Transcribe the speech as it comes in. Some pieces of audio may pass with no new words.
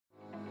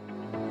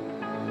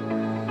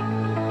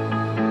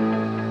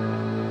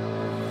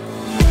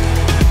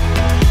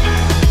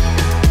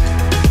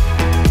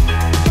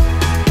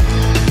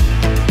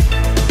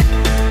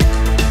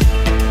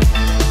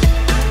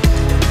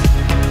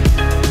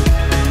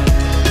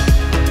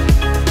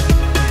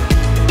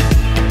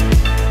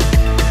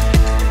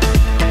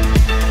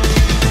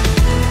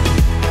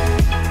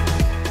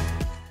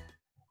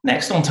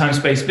Next on Time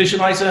Space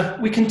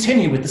Visualiser, we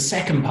continue with the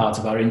second part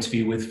of our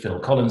interview with Phil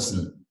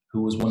Collinson,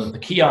 who was one of the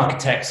key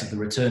architects of the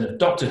return of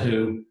Doctor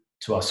Who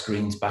to our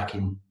screens back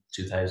in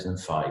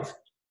 2005.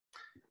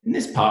 In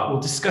this part, we'll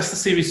discuss the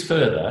series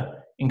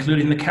further,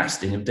 including the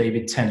casting of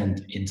David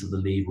Tennant into the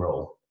lead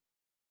role.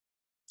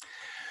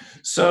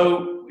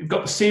 So we've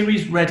got the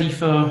series ready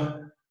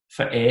for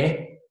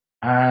air,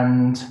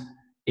 and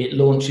it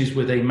launches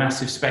with a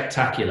massive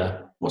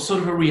spectacular. What sort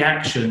of a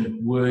reaction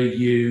were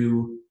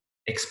you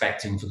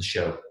expecting for the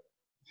show?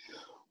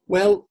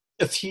 Well,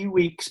 a few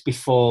weeks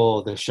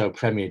before the show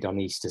premiered on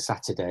Easter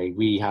Saturday,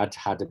 we had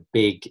a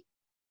big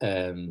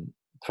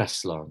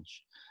press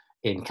launch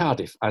in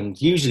Cardiff, and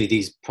usually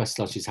these press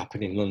launches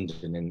happen in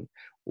London, and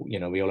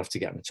we all have to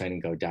get on the train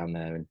and go down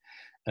there,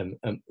 and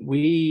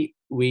we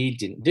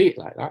didn't do it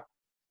like that.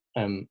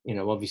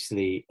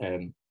 Obviously,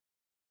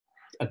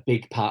 a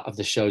big part of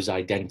the show's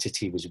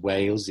identity was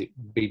Wales.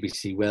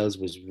 BBC Wales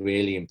was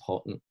really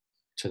important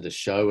to the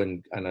show,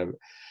 and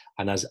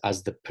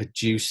as the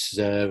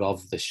producer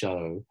of the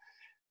show,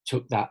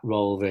 took that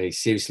role very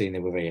seriously, and they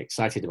were very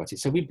excited about it.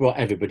 So we brought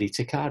everybody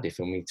to Cardiff,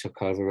 and we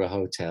took over a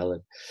hotel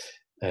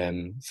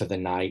for the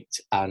night,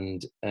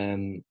 and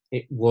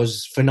it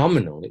was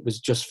phenomenal. It was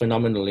just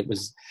phenomenal. It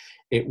was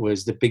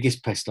the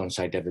biggest press launch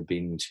I'd ever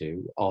been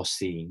to or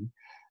seen.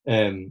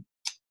 The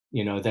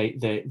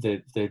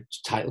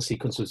title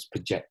sequence was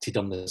projected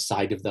on the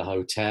side of the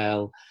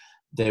hotel.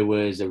 There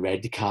was a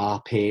red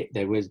carpet.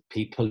 There was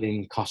people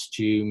in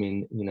costume,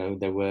 and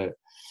there were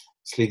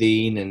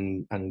Slitheen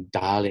and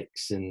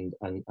Daleks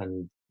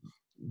and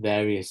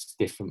various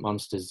different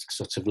monsters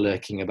sort of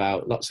lurking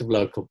about. Lots of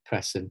local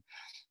press and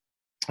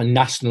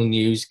national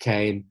news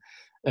came,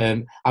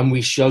 and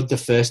we showed the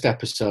first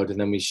episode, and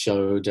then we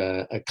showed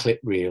a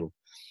clip reel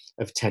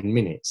of 10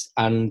 minutes,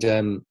 and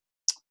the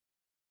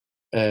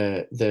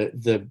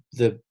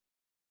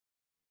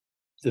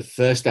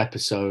first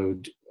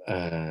episode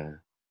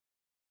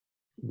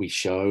we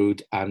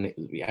showed, and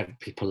we had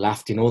people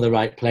laughed in all the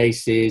right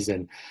places,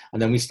 and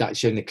then we started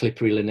showing the clip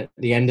reel, and at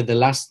the end of the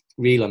last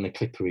reel on the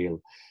clip reel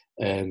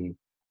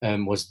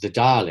was the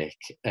Dalek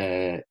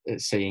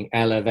saying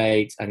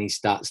elevate, and he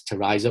starts to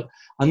rise up,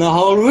 and the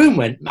whole room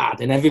went mad,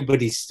 and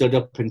everybody stood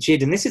up and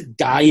cheered. And this is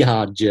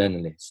die-hard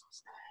journalists.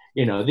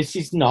 This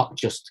is not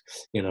just,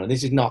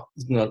 this is not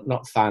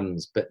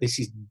fans, but this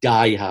is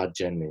die-hard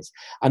journalists.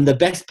 And the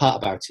best part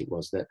about it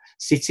was that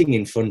sitting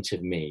in front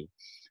of me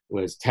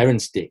was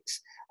Terence Dix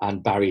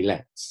and Barry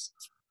Letts.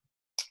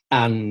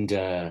 And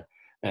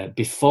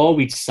before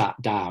we'd sat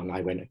down,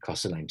 I went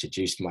across and I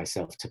introduced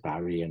myself to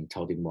Barry and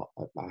told him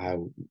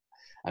how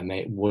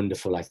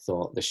wonderful I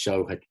thought the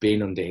show had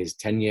been under his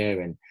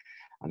tenure, and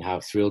how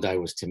thrilled I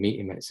was to meet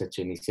him,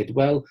 etc. And he said,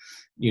 well,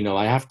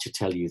 I have to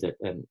tell you that,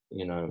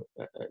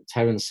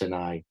 Terence and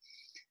I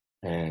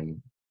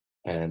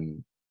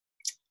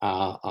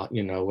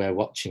we're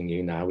watching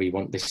you now. We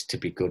want this to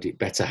be good. It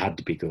better had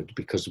to be good,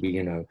 because we,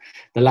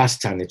 the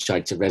last time they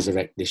tried to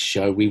resurrect this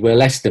show, we were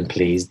less than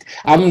pleased,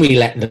 and we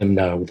let them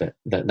know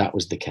that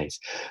was the case.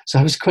 So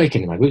I was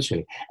quaking in my boots,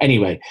 really.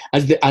 Anyway,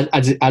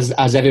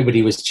 as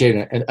everybody was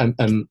cheering,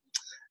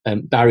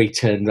 Barry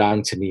turned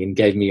round to me and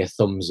gave me a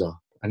thumbs up.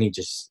 And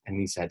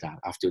he said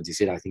afterwards, he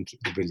said, I think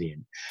it's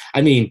brilliant.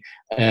 I mean,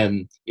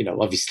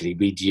 obviously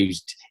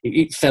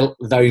it felt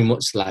very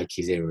much like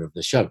his era of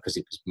the show, because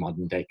it was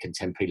modern day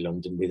contemporary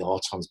London with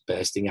autons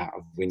bursting out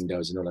of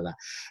windows and all of that.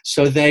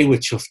 So they were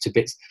chuffed to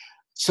bits.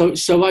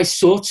 So I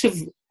sort of,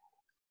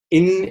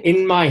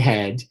 in my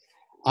head,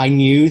 I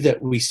knew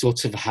that we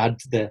sort of had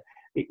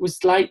it was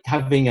like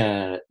having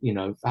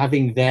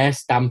having their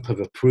stamp of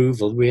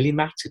approval really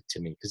mattered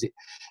to me, because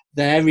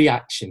their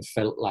reaction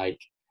felt like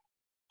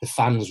the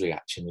fans'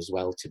 reaction as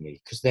well to me,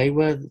 because they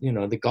were,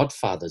 the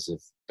godfathers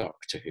of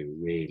Doctor Who,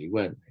 really,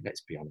 weren't they?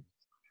 Let's be honest.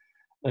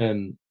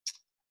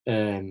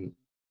 And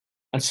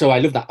so I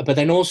love that. But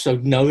then also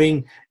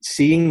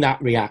seeing that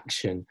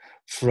reaction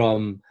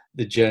from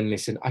the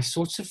journalists, and I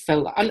sort of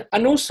felt,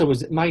 and also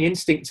was my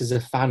instinct as a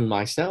fan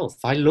myself.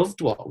 I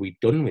loved what we'd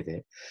done with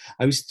it.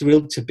 I was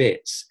thrilled to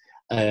bits.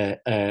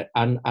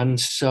 And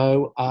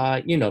so,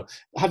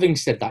 having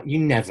said that, you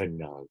never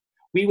know.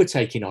 We were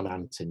taking on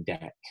Ant and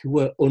Dec, who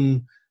were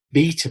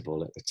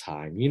unbeatable at the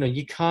time.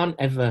 You can't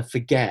ever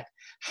forget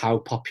how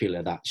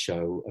popular that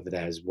show of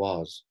theirs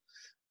was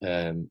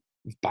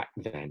back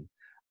then.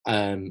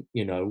 And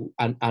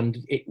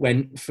it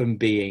went from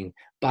being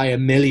by a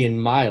million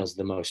miles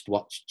the most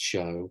watched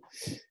show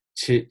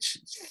to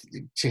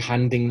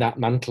handing that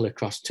mantle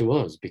across to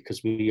us,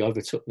 because we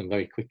overtook them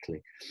very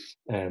quickly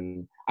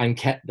and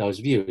kept those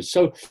viewers.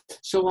 So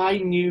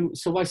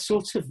I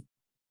sort of,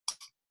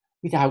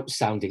 without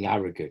sounding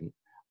arrogant,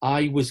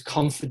 I was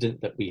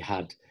confident that we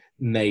had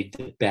made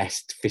the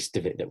best fist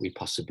of it that we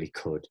possibly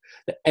could,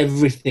 that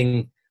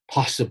everything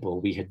possible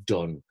we had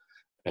done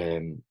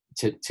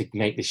to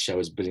make this show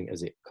as brilliant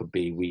as it could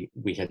be,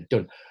 we had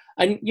done.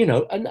 And,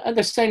 and at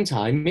the same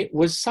time, it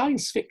was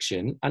science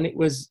fiction, and it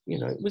was,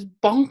 it was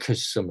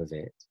bonkers, some of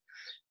it.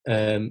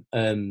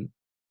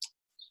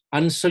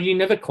 and so you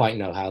never quite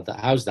know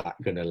how's that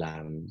going to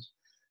land.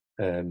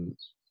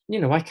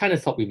 I kind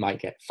of thought we might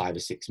get 5 or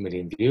 6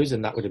 million views,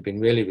 and that would have been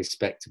really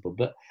respectable.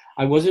 But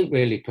I wasn't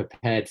really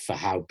prepared for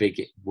how big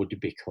it would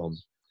become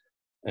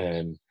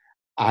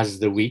as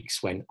the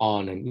weeks went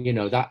on.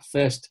 And that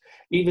first,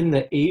 even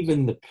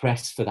the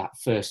press for that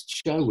first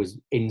show was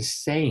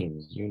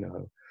insane.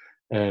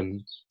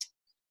 And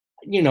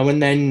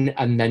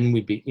then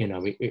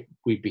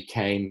we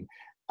became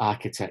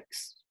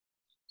architects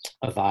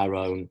of our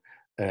own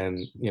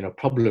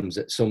problems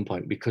at some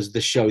point, because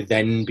the show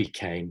then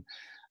became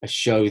a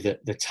show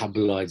that the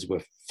tabloids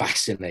were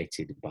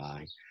fascinated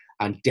by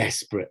and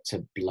desperate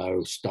to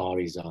blow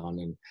stories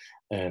on,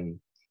 and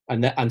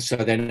so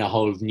then a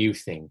whole new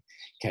thing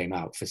came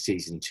out for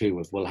season 2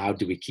 of, well, how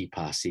do we keep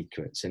our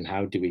secrets, and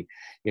how do we,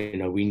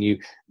 we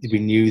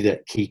knew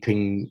that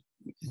keeping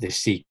the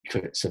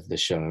secrets of the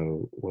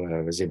show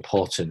were as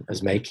important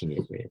as making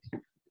it, really.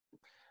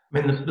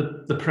 I mean,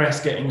 the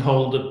press getting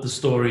hold of the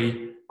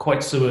story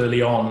quite so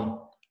early on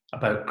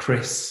about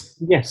Chris.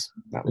 Yes,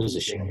 that was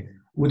a shame.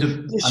 Would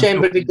have It's a shame,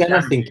 but again,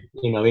 I think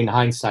in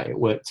hindsight it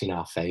worked in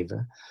our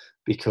favour,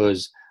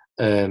 because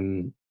there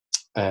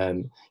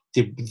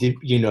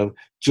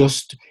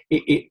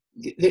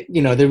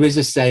is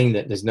a saying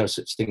that there's no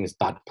such thing as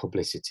bad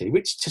publicity,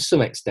 which to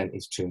some extent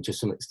is true and to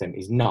some extent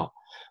is not.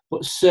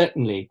 But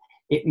certainly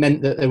it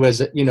meant that there was,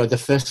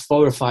 the first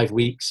 4 or 5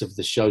 weeks of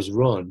the show's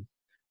run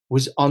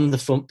was on the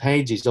front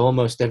pages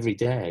almost every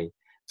day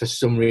for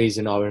some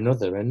reason or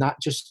another, and that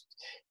just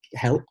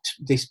helped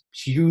this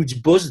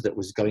huge buzz that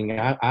was going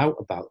out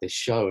about this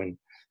show, and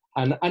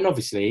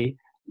obviously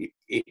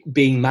it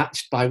being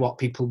matched by what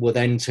people were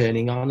then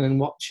turning on and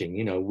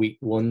watching. Week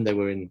 1 they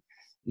were in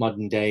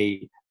modern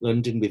day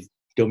London with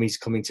dummies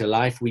coming to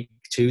life. Week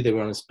 2 they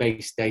were on a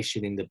space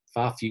station in the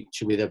far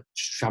future with a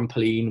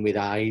trampoline with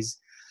eyes.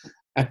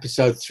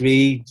 Episode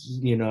 3,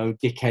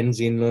 Dickens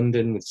in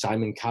London with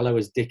Simon Callow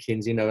as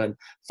Dickens, and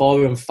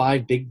 4 and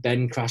 5, Big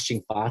Ben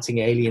crashing, farting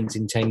aliens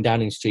in 10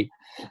 Downing Street.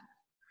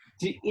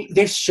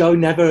 This show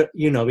never,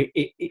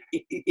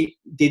 it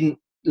didn't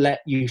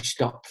let you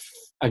stop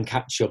and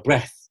catch your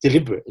breath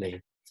deliberately.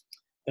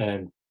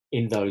 In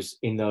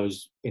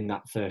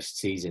that first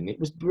season, it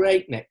was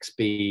breakneck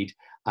speed,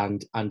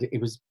 and it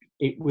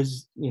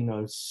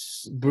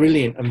was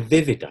brilliant and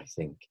vivid, I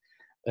think,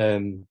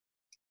 and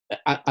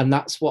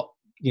that's what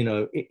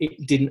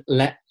it didn't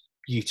let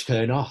you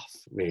turn off,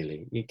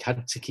 really. You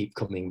had to keep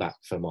coming back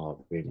for more,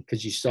 really,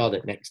 because you saw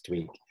that next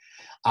week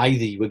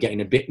either you were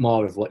getting a bit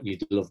more of what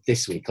you'd loved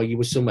this week, or you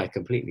were somewhere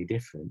completely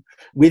different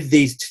with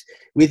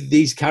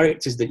these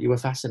characters that you were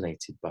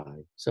fascinated by.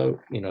 So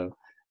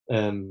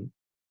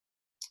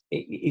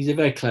he's a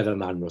very clever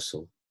man,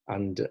 Russell,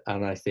 and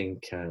I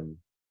think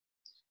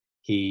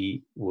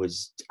he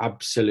was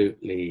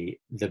absolutely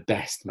the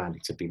best man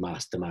to be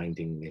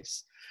masterminding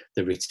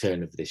the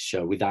return of this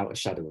show, without a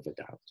shadow of a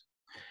doubt.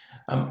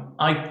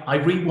 I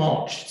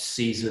rewatched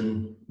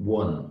season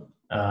 1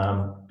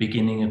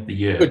 beginning of the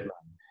year.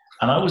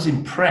 And I was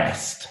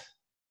impressed,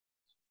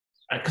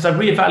 because I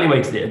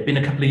reevaluated it. It had been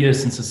a couple of years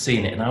since I'd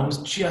seen it, and I was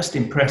just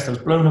impressed. I was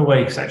blown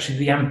away, because actually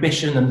the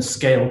ambition and the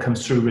scale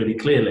comes through really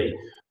clearly.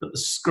 But the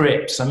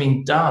scripts,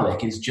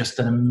 Dalek is just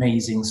an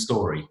amazing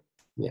story.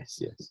 Yes,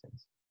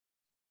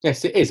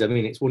 it is. I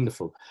mean, it's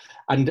wonderful,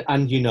 and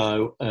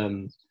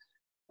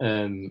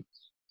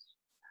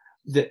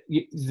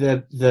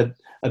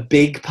a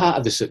big part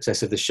of the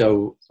success of the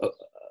show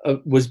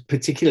was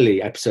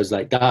particularly episodes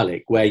like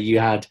Dalek, where you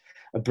had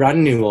a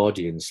brand new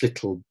audience,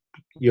 little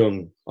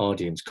young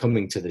audience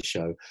coming to the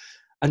show,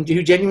 and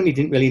who genuinely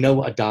didn't really know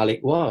what a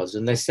Dalek was.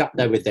 And they sat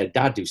there with their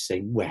dad, who's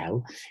saying,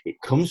 well, it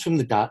comes from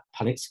the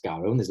planet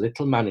Skaro, and there's a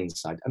little man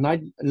inside. And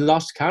I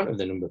lost count of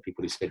the number of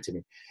people who said to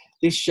me,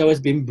 this show has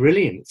been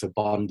brilliant for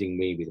bonding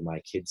me with my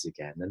kids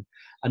again.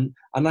 And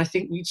I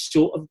think we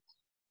sort of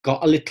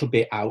got a little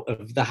bit out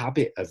of the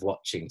habit of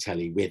watching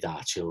telly with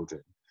our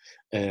children.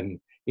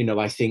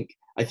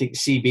 I think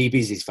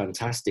CBeebies is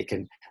fantastic,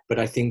 but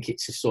I think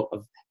it's a sort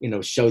of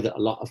show that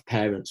a lot of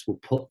parents will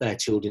put their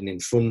children in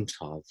front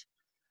of,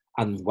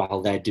 and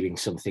while they're doing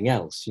something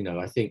else.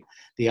 I think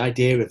the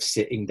idea of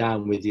sitting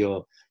down with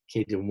your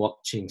kid and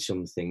watching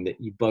something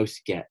that you both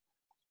get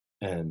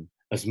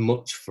as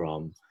much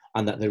from,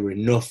 and that there are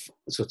enough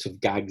sort of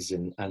gags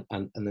and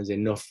there's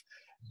enough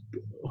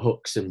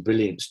hooks and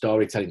brilliant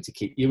storytelling to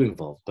keep you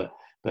involved, but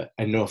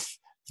enough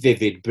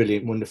vivid,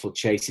 brilliant, wonderful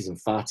chases and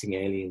farting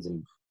aliens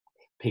and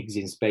pigs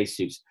in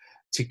spacesuits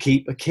to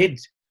keep a kid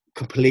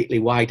completely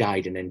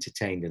wide-eyed and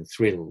entertained and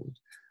thrilled.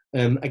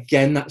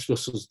 Again, that's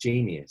Russell's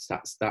genius.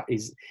 That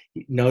is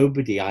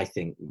nobody, I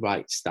think,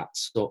 writes that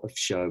sort of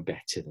show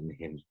better than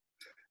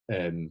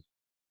him.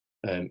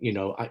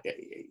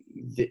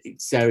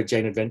 Sarah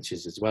Jane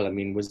Adventures as well,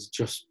 was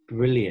just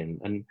brilliant,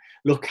 and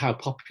look how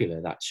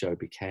popular that show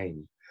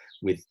became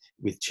with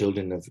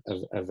children of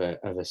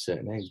a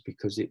certain age,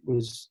 because it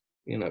was,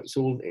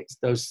 it's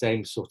those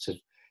same sort of,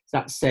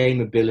 that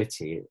same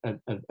ability of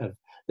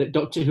that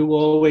Doctor Who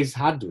always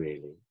had,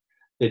 really,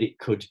 that it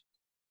could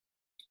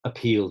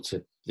appeal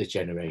to the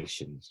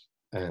generations,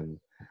 and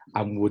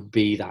would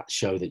be that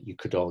show that you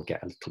could all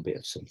get a little bit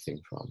of something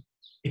from.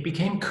 It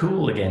became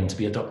cool again to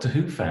be a Doctor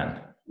Who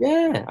fan.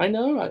 Yeah, I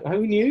know.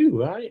 Who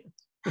knew, right?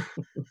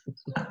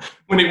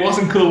 When it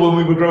wasn't cool when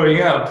we were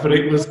growing up, but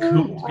it was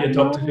cool to be a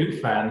Doctor Who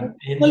fan.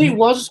 Well, it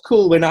was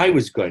cool when I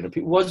was growing up.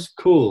 It was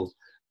cool,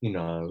 you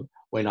know,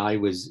 when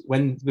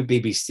the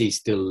BBC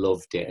still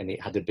loved it and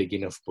it had a big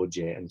enough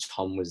budget and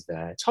Tom was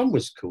there. Tom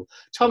was cool.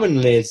 Tom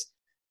and Liz,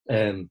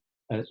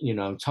 you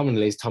know, Tom and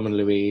Liz, Tom and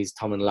Louise,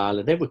 Tom and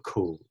Lala, they were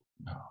cool.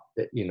 No.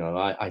 You know,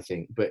 I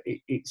think, but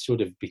it sort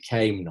of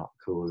became not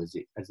cool as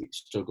it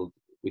struggled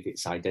with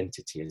its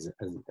identity as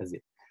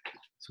it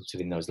sort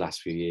of in those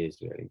last few years,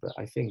 really. But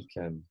I think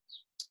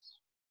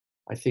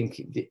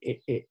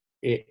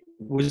it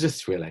was a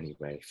thrill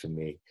anyway for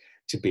me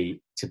to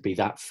be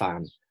that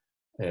fan,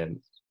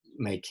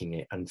 making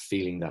it and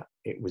feeling that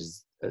it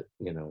was,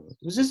 you know, it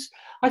was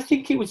I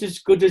think it was as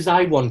good as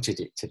I wanted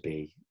it to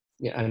be,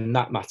 yeah, and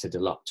that mattered a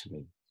lot to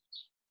me.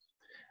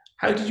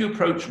 How did you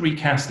approach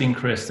recasting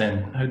Chris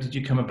then? How did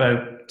you come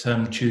about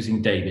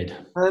choosing David?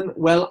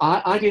 Well,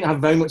 I didn't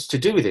have very much to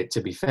do with it,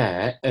 to be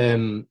fair.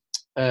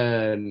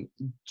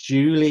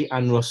 Julie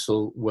and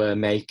Russell were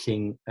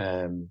making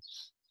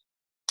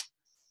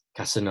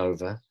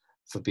Casanova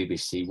for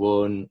BBC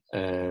One,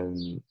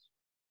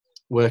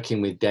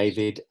 working with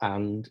David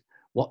and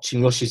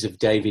watching rushes of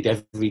David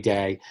every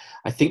day.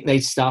 I think they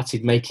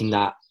started making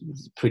that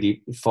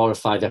 4 or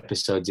 5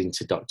 episodes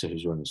into Doctor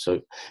Who's run. So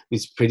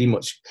it's pretty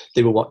much,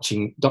 they were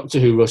watching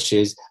Doctor Who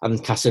rushes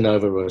and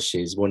Casanova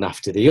rushes one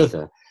after the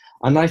other.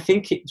 And I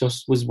think it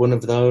just was one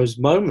of those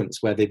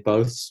moments where they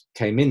both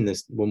came in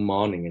this one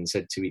morning and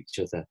said to each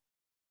other,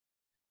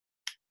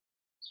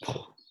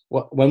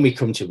 when we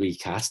come to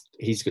recast,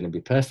 he's going to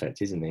be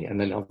perfect, isn't he? And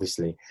then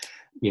obviously,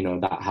 you know,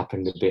 that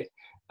happened a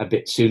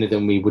bit sooner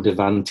than we would have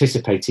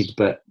anticipated,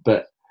 but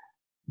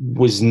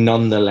was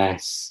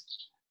nonetheless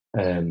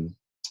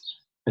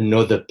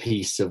another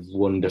piece of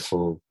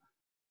wonderful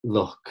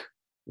luck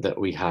that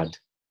we had,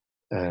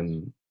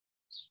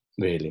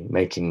 really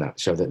making that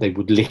show, that they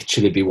would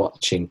literally be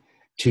watching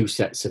 2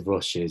 sets of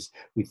rushes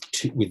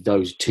with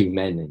those 2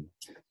 men in.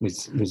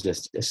 Was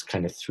just this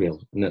kind of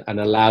thrill, and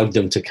allowed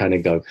them to kind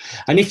of go.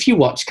 And if you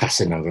watch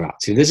Casanova,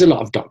 actually, there's a lot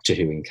of Doctor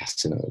Who in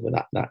Casanova.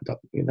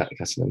 That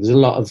Casanova.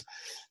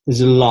 There's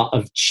a lot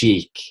of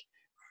cheek.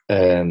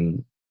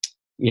 You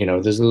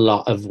know, there's a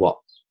lot of what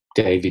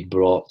David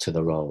brought to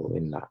the role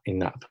in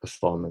that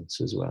performance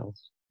as well.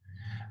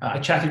 I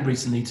chatted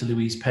recently to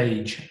Louise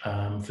Page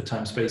for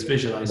Time Space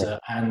Visualiser,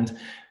 and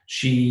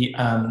she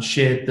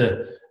shared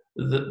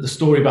the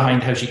story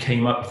behind how she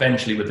came up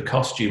eventually with the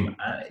costume.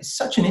 It's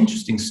such an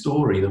interesting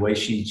story, the way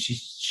she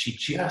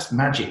just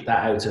magicked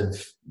that out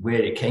of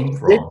where it came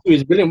from. It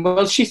was brilliant.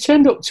 Well, she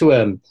turned up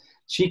to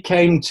she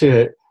came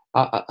to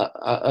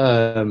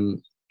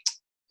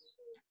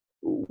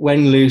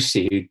when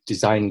Lucy, who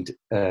designed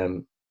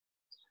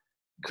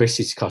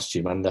Chris's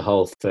costume and the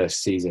whole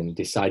first season,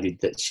 decided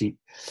that she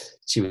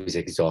was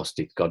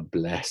exhausted, God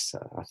bless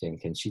her, I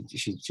think, and she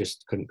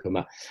just couldn't come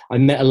out. I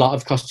met a lot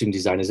of costume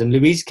designers, and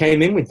Louise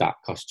came in with that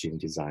costume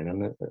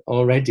design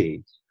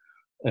already,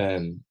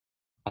 and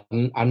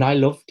I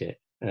loved it,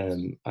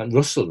 and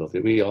Russell loved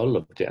it. We all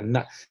loved it, and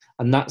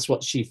that's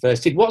what she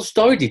first did. What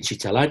story did she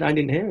tell? I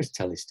didn't hear her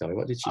tell this story.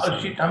 What did she say?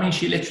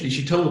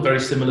 She told a very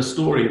similar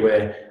story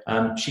where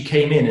she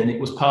came in and it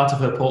was part of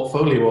her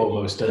portfolio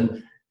almost,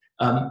 and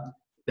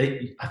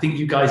I think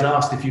you guys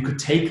asked if you could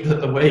take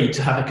that away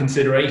to have a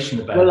consideration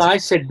about it. Well, I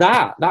said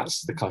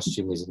that's the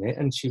costume, isn't it?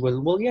 And she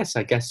went, well, yes,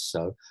 I guess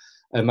so.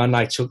 And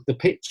I took the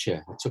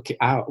picture. I took it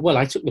out. Well,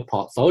 I took the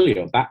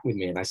portfolio back with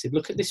me and I said,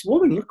 look at this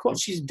woman. Look what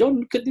she's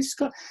done. Look at this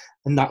guy.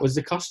 And that was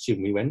the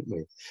costume we went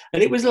with.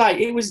 And it was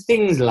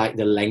things like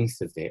the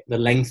length of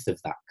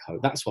that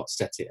coat. That's what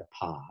set it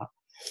apart.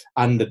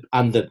 And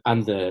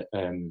the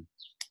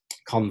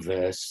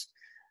Converse.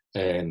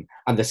 And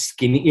the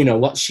skinny, you know,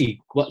 what she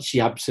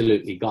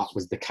absolutely got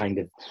was the kind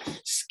of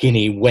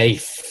skinny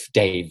waif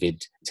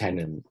David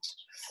Tennant,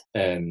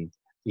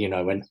 you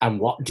know, and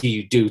what do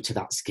you do to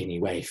that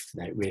skinny waif,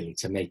 like, really,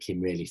 to make him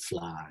really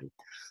fly?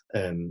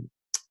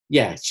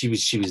 Yeah, she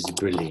was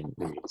brilliant,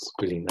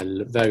 brilliant,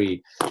 a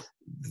very,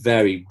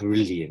 very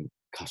brilliant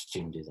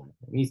costume designer.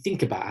 And you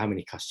think about how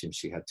many costumes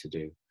she had to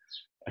do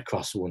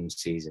across one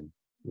season.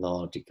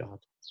 Lordy God,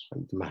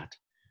 I'm mad.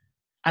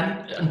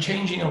 And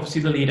changing, obviously,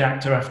 the lead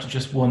actor after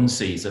just one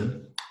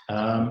season.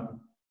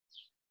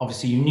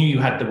 Obviously, you knew you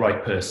had the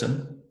right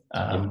person.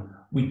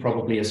 We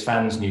probably, as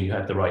fans, knew you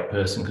had the right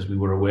person because we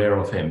were aware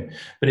of him.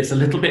 But it's a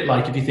little bit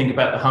like if you think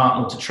about the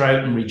Hartnell to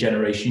Troughton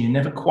regeneration, you're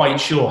never quite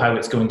sure how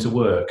it's going to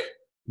work.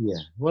 Yeah,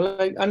 well,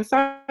 and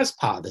that's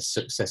part of the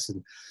success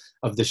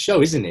of the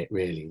show, isn't it,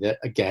 really? That,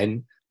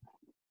 again,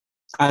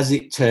 as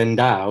it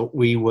turned out,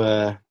 we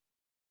were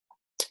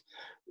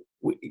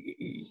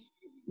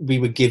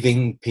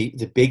giving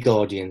the big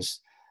audience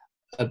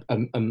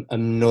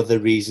another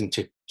reason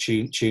to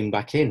tune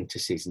back in to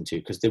season 2,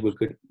 because they were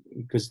good,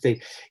 because the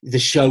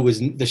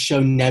show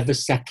never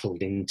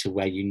settled into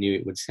where you knew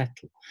it would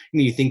settle.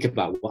 You think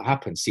about what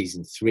happened.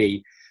 Season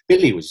 3,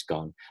 Billy was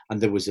gone,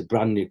 and there was a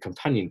brand new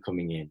companion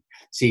coming in.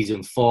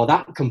 Season 4,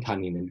 that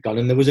companion had gone,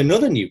 and there was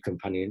another new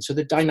companion. So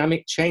the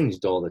dynamic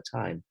changed all the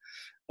time.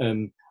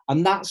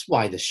 And that's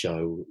why the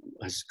show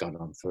has gone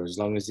on for as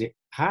long as it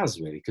has,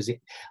 really, because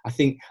I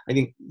think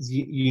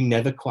you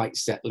never quite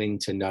settle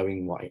into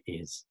knowing what it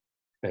is,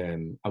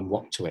 and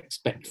what to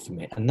expect from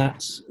it, and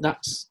that's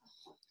that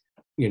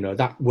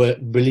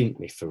worked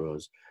brilliantly for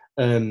us.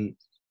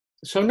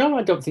 So no,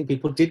 I don't think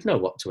people did know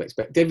what to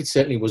expect. David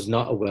certainly was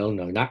not a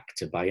well-known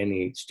actor by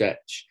any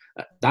stretch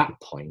at that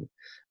point,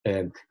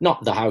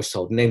 not the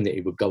household name that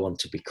he would go on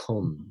to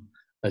become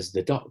as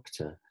the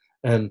Doctor.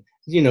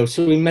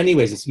 So in many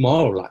ways, it's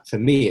more like, for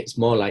me, it's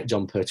more like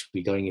John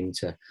Pertwee going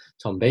into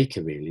Tom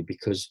Baker, really,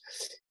 because,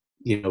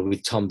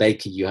 with Tom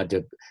Baker, you had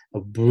a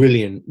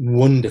brilliant,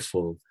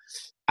 wonderful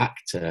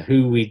actor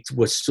who we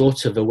were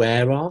sort of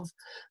aware of,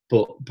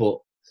 but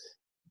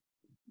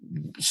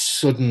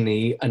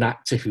suddenly an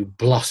actor who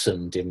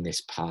blossomed in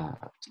this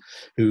part,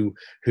 who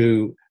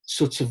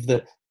sort of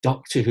the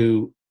Doctor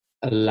who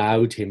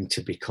allowed him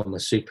to become a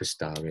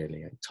superstar,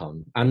 really,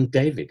 Tom and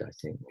David, I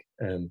think.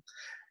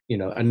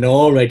 An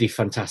already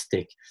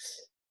fantastic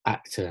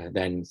actor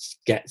then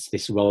gets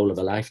this role of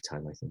a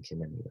lifetime, I think, in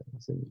many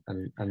ways,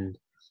 and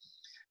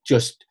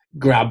just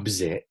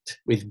grabs it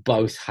with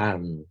both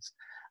hands.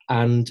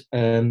 And,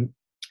 and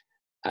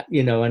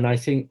I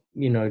think,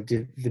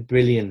 the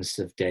brilliance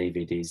of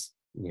David is,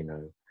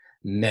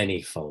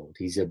 manifold.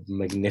 He's a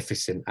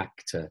magnificent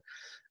actor.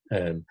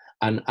 And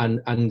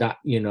that,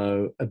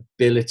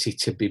 ability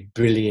to be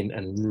brilliant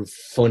and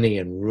funny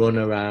and run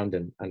around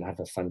and have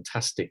a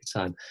fantastic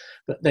time,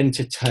 but then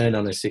to turn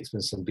on a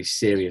sixpence and be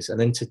serious, and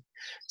then to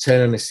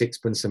turn on a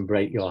sixpence and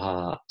break your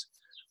heart.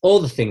 All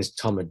the things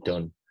Tom had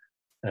done,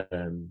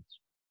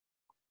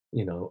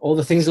 all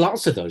the things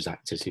lots of those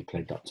actors who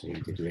played Doctor Who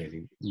did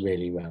really,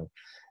 really well.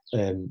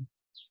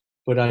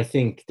 But I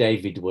think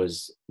David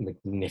was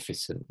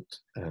magnificent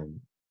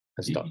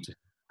as Doctor.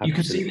 You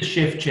can see the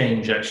shift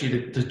change,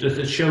 actually.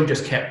 The show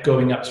just kept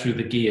going up through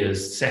the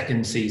gears.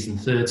 Second season,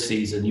 third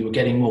season, you were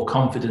getting more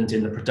confident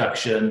in the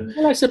production.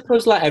 Well, I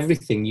suppose, like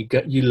everything,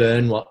 you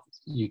learn what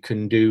you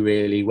can do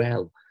really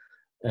well.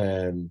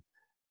 I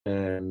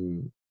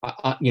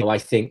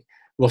think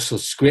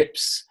Russell's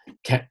scripts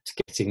kept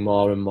getting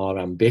more and more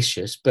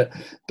ambitious, but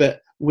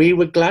we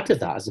were glad of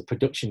that as a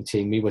production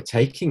team. We were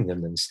taking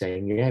them and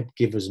saying, "Yeah,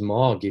 give us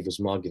more, give us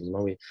more, give us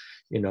more."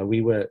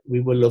 We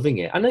were loving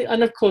it,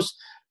 and of course,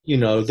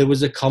 there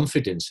was a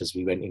confidence as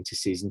we went into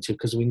season 2,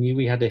 because we knew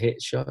we had a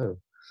hit show.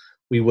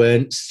 We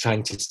weren't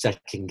trying to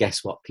second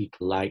guess what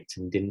people liked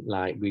and didn't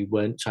like. We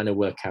weren't trying to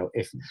work out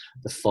if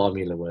the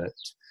formula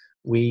worked.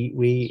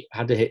 We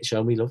had a hit show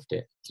and we loved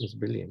it. It was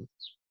brilliant.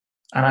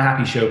 And a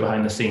happy show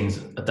behind the scenes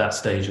at that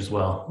stage as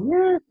well.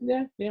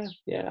 Yeah.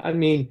 I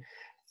mean,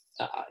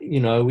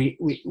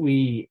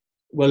 we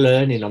were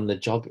learning on the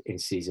job in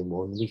season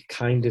 1. We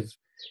kind of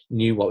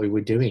knew what we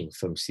were doing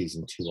from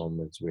season 2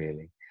 onwards,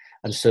 really.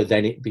 And so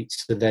then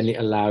it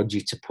allowed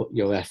you to put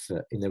your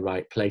effort in the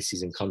right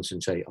places and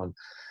concentrate on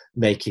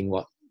making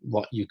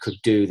what you could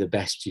do the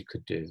best you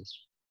could do,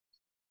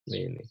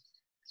 really.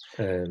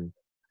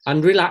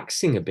 And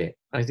relaxing a bit.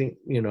 I think,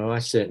 I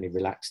certainly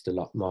relaxed a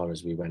lot more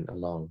as we went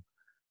along,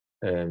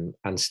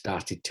 and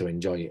started to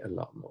enjoy it a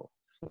lot more.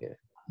 Yeah.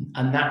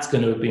 And that's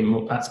going to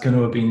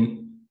have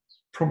been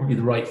probably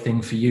the right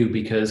thing for you,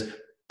 because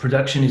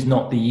production is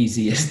not the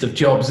easiest of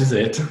jobs, is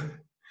it?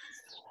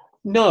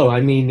 No, I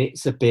mean,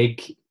 it's a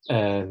big,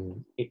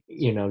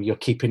 you're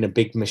keeping a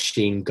big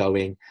machine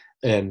going,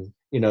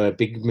 a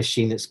big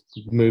machine that's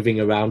moving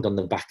around on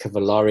the back of a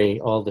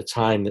lorry all the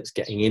time, that's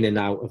getting in and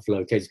out of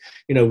locations.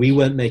 We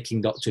weren't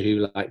making Doctor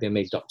Who like they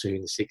made Doctor Who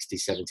in the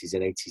 60s, 70s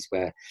and 80s,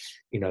 where,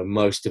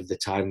 most of the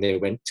time they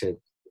went to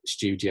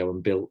studio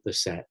and built the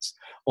sets,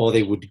 or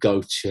they would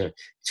go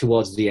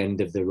towards the end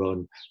of the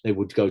run, they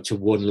would go to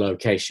one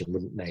location,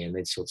 wouldn't they?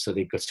 And so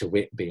they'd go to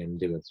Whitby and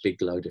do a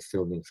big load of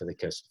filming for the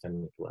Curse of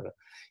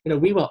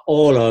Fenwick. We were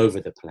all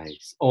over the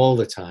place all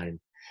the time,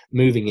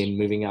 moving in,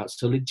 moving out.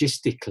 So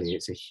logistically,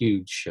 it's a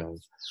huge show.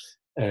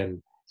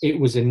 It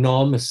was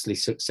enormously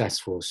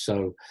successful.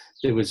 So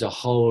there was a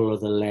whole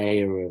other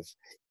layer of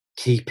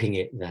keeping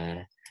it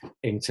there,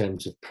 in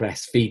terms of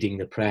press, feeding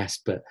the press,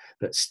 but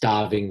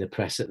starving the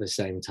press at the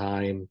same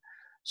time,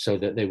 so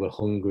that they were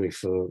hungry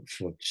for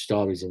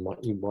stories and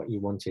what you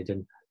wanted,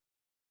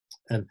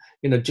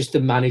 and just the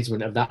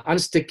management of that, and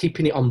still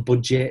keeping it on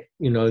budget.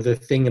 The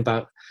thing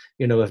about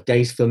a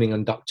day's filming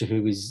on Doctor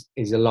Who is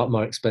a lot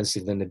more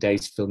expensive than a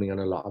day's filming on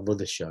a lot of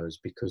other shows,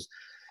 because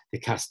the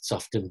cast's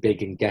often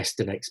big and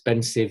guest and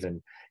expensive,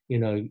 and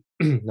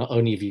not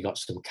only have you got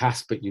some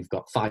cast, but you've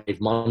got 5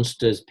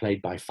 monsters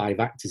played by 5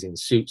 actors in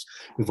suits.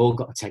 We've all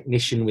got a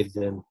technician with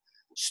them,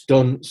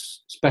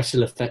 stunts,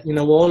 special effects.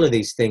 All of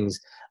these things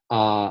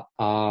are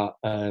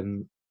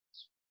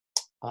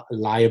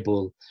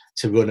liable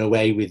to run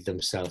away with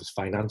themselves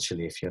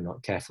financially if you're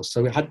not careful.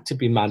 So it had to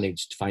be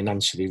managed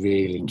financially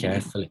really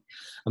carefully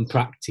and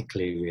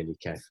practically really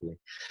carefully.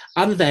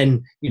 And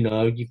then, you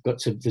know, you've got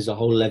to, there's a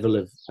whole level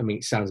of, I mean,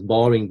 it sounds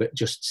boring, but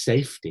just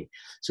safety,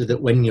 so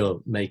that when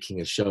you're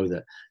making a show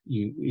that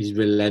is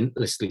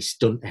relentlessly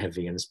stunt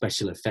heavy and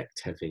special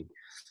effect heavy,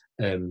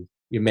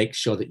 you make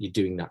sure that you're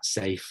doing that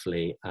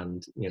safely,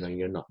 and you know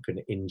you're not going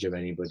to injure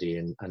anybody,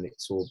 and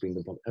it's all been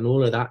and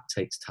all of that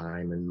takes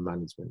time and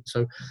management.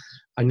 So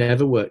I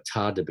never worked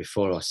harder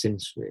before or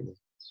since, really.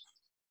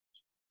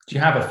 Do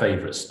you have a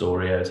favourite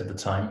story out of the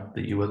time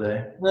that you were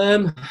there?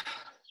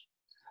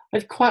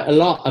 I've quite a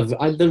lot of.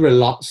 There are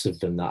lots of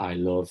them that I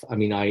love. I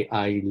mean,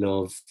 I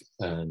love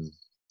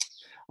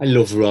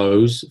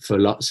Rose for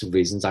lots of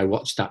reasons. I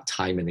watch that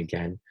time and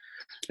again.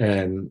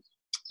 I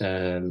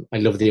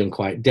love The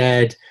Unquiet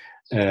Dead.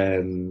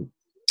 I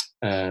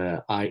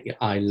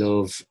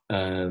love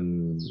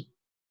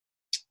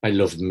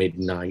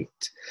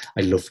Midnight.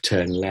 I love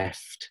Turn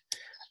Left.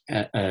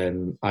 I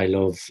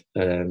love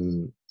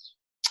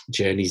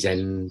Journey's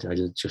End. I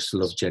just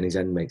love Journey's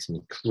End. Makes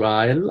me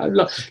cry. I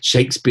love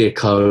Shakespeare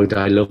Code. There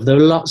are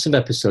lots of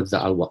episodes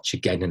that I'll watch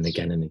again and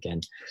again and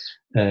again.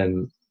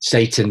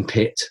 Satan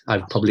Pit.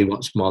 I've probably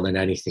watched more than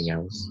anything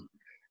else.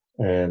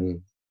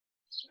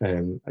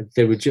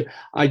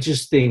 I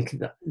just think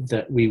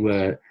that we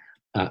were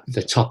at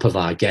the top of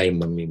our game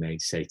when we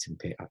made Satan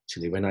Pit.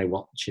 Actually, when I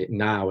watch it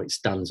now, it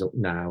stands up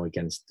now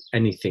against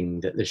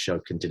anything that the show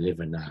can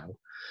deliver now.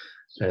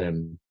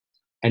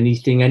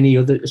 Any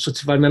other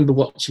sort of. I remember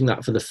watching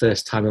that for the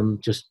first time.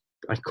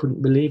 I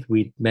couldn't believe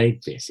we'd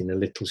made this in a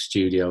little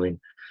studio in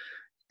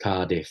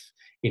Cardiff,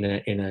 in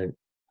a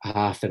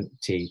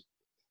half-empty,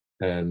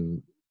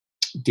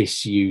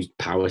 disused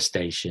power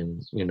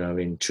station, you know,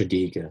 in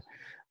Tredegar.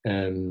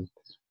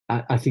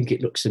 I think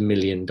it looks $1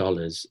 million,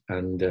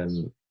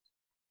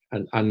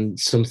 and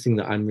something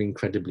that I'm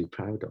incredibly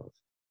proud of.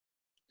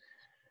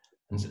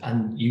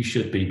 And you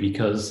should be,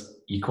 because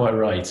you're quite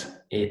right.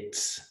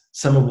 It's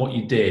some of what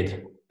you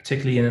did,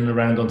 particularly in and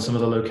around on some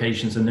of the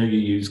locations I know you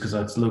use, because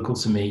that's local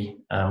to me,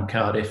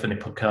 Cardiff, and it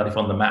put Cardiff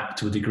on the map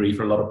to a degree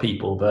for a lot of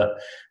people. But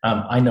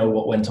I know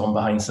what went on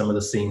behind some of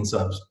the scenes.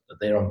 I was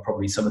there on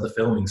probably some of the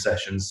filming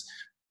sessions.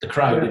 The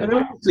crowd. Yeah, and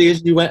obviously,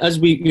 as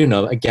we, you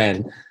know,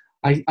 again,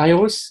 I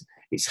always,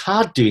 it's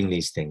hard doing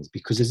these things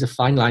because there's a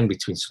fine line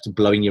between sort of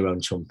blowing your own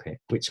trumpet,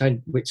 which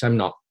I'm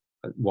not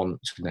want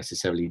to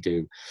necessarily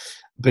do,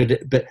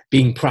 but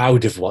being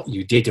proud of what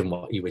you did and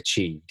what you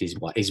achieved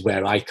is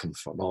where I come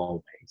from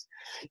always,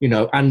 you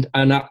know. And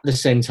at the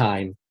same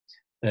time,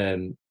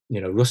 you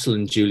know, Russell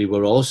and Julie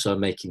were also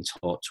making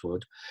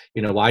Torchwood.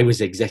 You know, I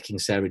was executing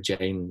Sarah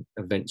Jane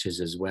Adventures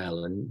as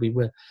well, and we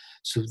were,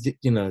 so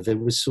you know, there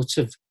was sort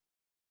of,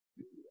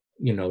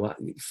 you know,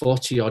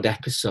 40 odd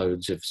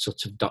episodes of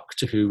sort of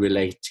Doctor Who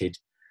related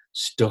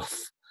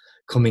stuff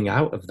coming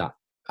out of that,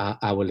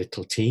 our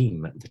little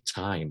team at the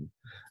time.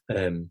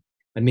 I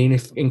mean,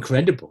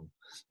 incredible,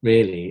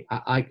 really.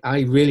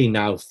 I really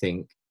now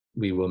think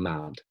we were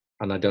mad,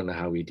 and I don't know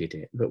how we did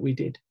it, but we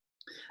did.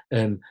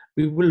 We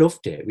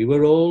loved it. We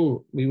were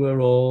all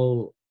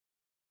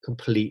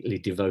completely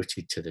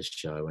devoted to the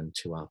show and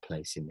to our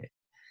place in it,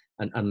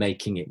 and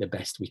making it the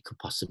best we could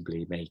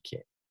possibly make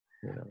it.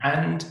 You know.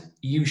 And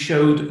you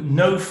showed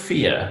no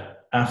fear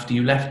after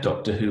you left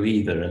Doctor Who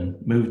either, and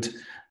moved,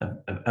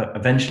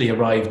 eventually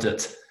arrived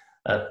at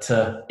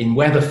in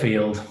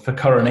Weatherfield for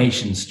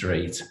Coronation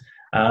Street.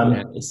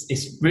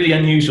 It's really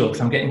unusual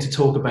because I'm getting to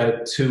talk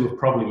about two of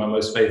probably my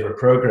most favourite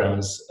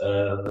programmes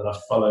that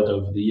I've followed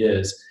over the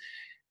years.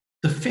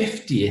 The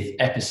 50th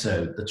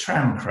episode, the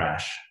tram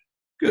crash.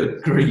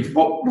 Good grief,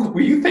 what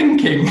were you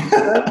thinking?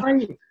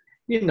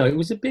 You know, it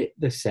was a bit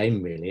the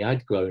same, really.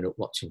 I'd grown up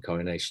watching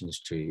Coronation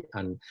Street,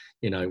 and,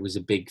 you know, it was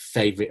a big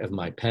favourite of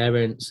my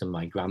parents and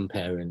my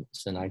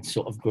grandparents, and I'd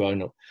sort of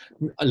grown up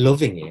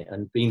loving it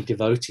and being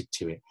devoted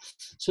to it.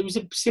 So it was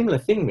a similar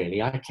thing,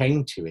 really. I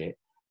came to it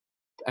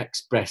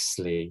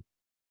expressly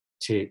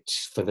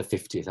for the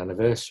 50th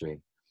anniversary.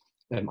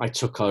 I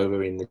took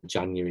over in the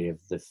January of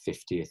the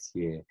 50th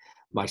year.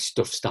 My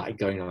stuff started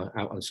going out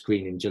on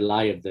screen in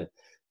July of the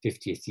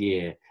 50th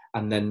year,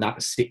 and then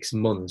that 6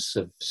 months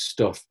of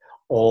stuff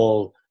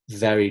all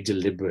very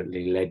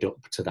deliberately led up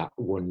to that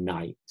one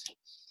night.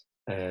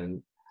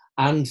 And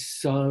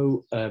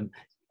so, I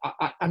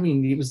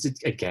mean, it was,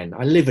 again,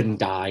 I live and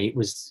die.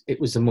 It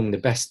was among the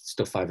best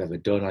stuff I've ever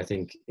done. I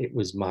think it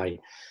was my,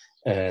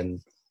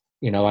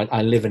 you know,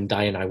 I live and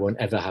die, and I won't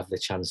ever have the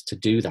chance to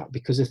do that,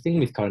 because the thing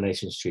with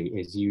Coronation Street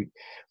is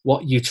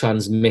what you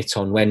transmit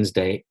on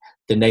Wednesday,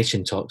 the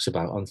nation talks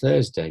about on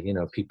Thursday. You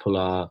know, people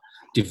are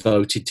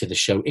devoted to the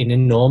show in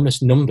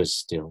enormous numbers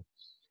still.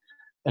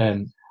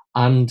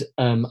 And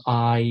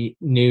I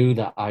knew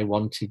that I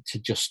wanted to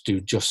just do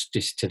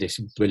justice to this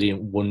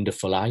brilliant,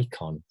 wonderful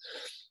icon.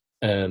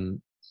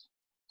 And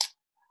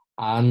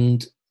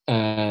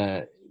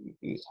I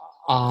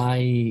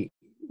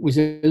was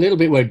a little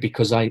bit worried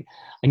because I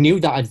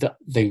knew that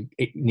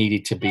it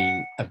needed to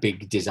be a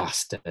big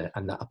disaster,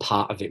 and that a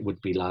part of it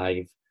would be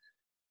live,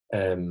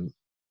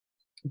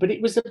 But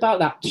it was about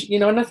that, you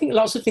know, and I think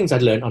lots of things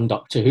I'd learned on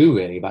Doctor Who,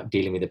 really, about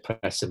dealing with the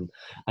press and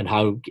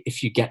how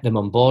if you get them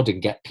on board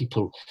and get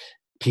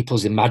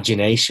people's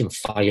imagination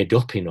fired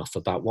up enough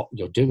about what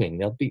you're doing,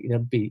 they'll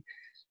be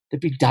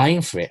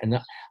dying for it. And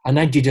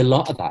I did a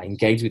lot of that,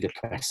 engaged with the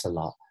press a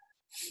lot,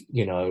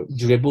 you know,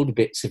 dribbled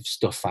bits of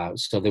stuff out.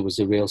 So there was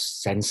a real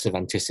sense of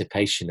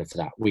anticipation of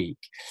that week.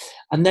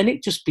 And then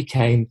it just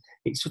became,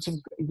 it sort of,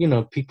 you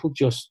know, people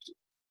just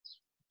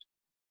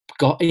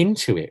got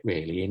into it,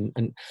 really.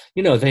 And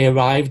you know, they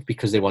arrived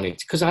because they wanted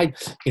to, because I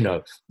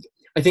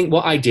think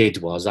what I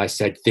did was I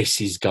said, this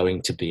is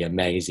going to be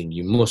amazing.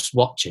 You must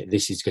watch it.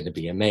 This is going to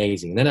be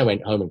amazing. And then I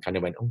went home and kind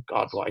of went, oh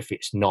God, what if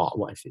it's not?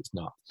 What if it's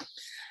not?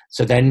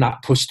 So then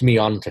that pushed me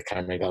on to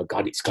kind of go,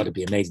 God, it's got to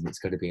be amazing. It's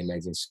got to be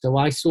amazing. So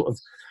I sort of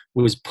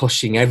was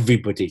pushing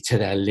everybody to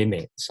their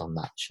limits on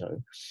that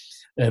show.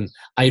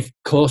 I, of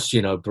course,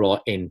 you know,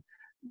 brought in,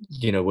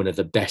 you know, one of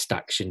the best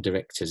action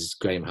directors,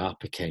 Graham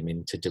Harper, came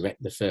in to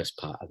direct the first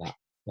part of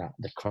that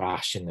the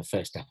crash and the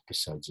first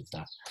episodes of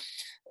that.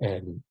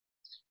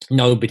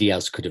 Nobody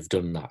else could have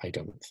done that, I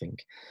don't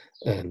think.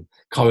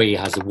 Corrie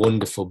has a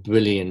wonderful,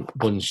 brilliant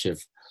bunch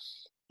of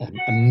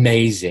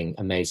amazing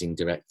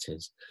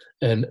directors.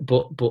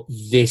 But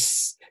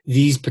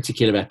these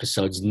particular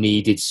episodes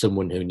needed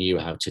someone who knew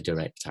how to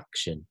direct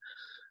action.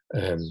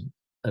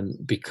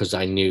 Because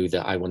I knew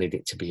that I wanted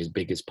it to be as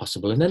big as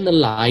possible. And then the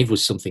live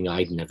was something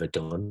I'd never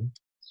done.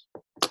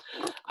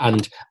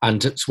 And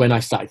it's when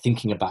I started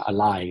thinking about a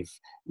live,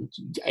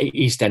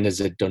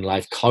 EastEnders had done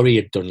live, Corrie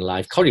had done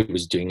live. Corrie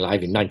was doing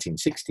live in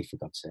 1960, for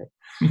God's sake.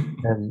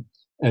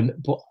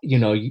 But, you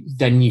know,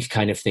 then you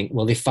kind of think,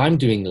 well, if I'm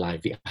doing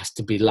live, it has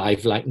to be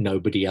live like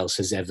nobody else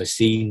has ever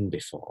seen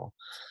before.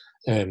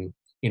 You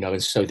know,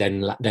 and so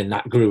then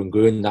that grew and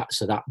grew, and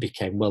that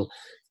became, well,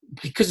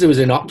 because there was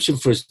an option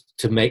for us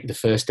to make the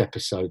first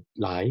episode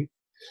live,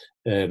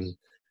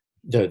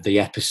 the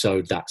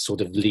episode that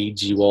sort of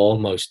leads you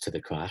almost to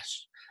the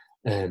crash,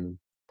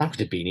 that would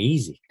have been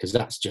easy because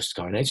that's just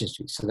Coronation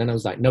Street. So then I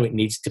was like, no, it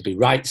needs to be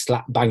right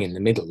slap bang in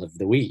the middle of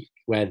the week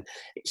when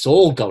it's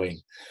all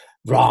going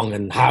wrong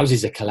and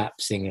houses are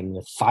collapsing and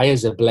the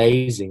fires are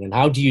blazing. And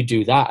how do you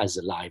do that as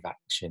a live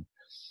action?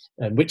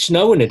 Which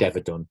no one had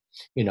ever done.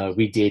 You know,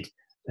 we did...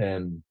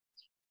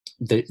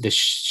 The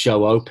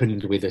show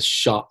opened with a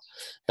shot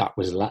that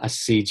was like a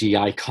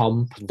CGI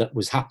comp that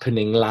was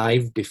happening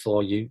live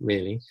before you,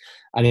 really,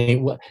 and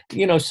it,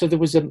 you know, so there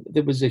was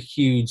a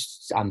huge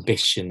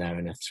ambition there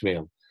and a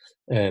thrill,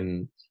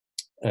 and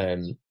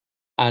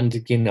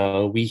you know,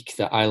 a week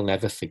that I'll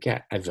never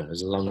forget ever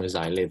as long as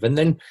I live. And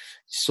then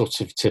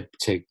sort of to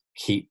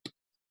keep,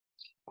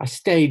 I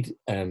stayed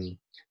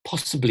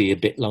possibly a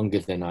bit longer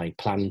than I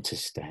planned to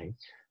stay,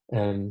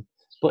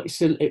 but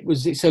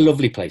it's a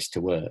lovely place to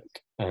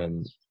work.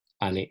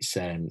 And it's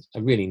a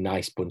really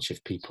nice bunch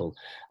of people.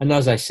 And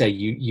as I say,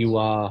 you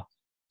are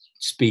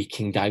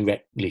speaking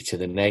directly to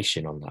the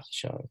nation on that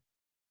show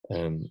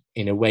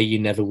in a way you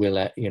never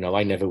will, you know,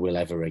 I never will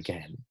ever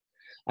again.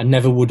 I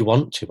never would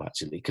want to,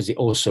 actually, because it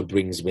also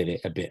brings with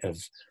it a bit of,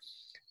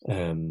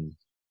 you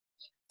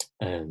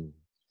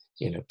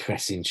know,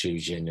 press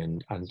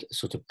intrusion and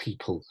sort of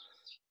people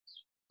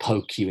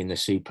poke you in the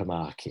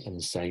supermarket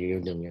and say, you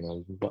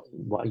know,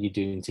 what are you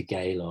doing to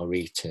Gail or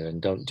Rita,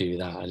 and don't do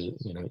that, and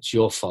you know, it's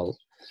your fault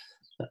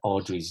that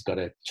Audrey's got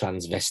a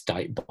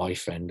transvestite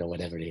boyfriend or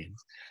whatever it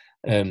is.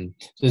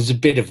 There's a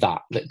bit of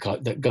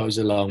that goes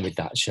along with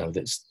that show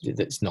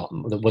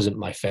that wasn't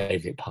my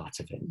favourite part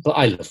of it, but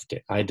I loved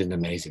it. I had an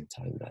amazing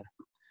time there.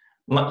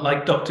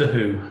 Like Doctor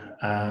Who,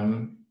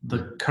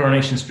 the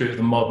Coronation Street of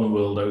the modern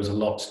world owes a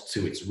lot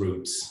to its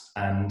roots,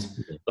 and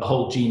the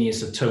whole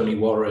genius of Tony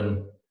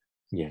Warren.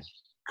 Yeah,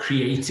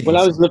 creating. Well,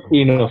 I was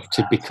lucky enough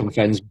to become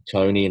friends with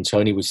Tony, and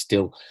Tony was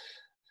still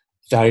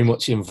very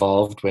much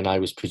involved when I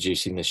was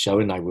producing the show,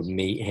 and I would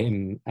meet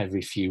him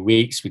every few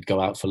weeks. We'd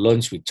go out for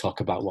lunch, we'd talk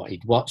about what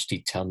he'd watched,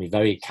 he'd tell me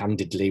very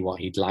candidly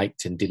what he'd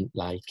liked and didn't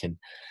like,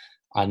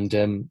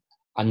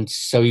 and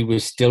so he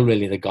was still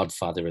really the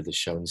godfather of the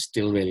show and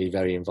still really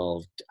very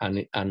involved,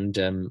 and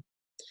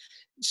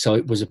so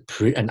it was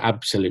an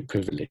absolute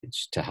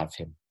privilege to have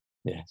him.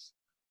 Yes,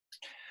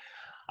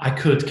 I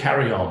could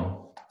carry on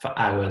for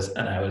hours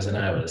and hours and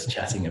hours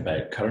chatting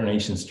about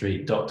Coronation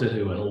Street, Doctor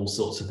Who, and all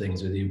sorts of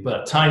things with you.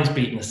 But time's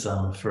beaten us,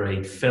 I'm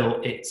afraid.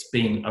 Phil, it's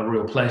been a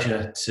real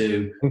pleasure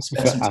to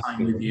spend some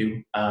time with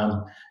you,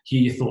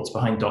 hear your thoughts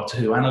behind Doctor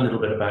Who and a little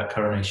bit about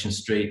Coronation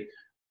Street.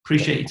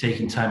 Appreciate you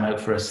taking time out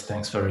for us.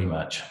 Thanks very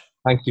much.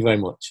 Thank you very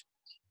much.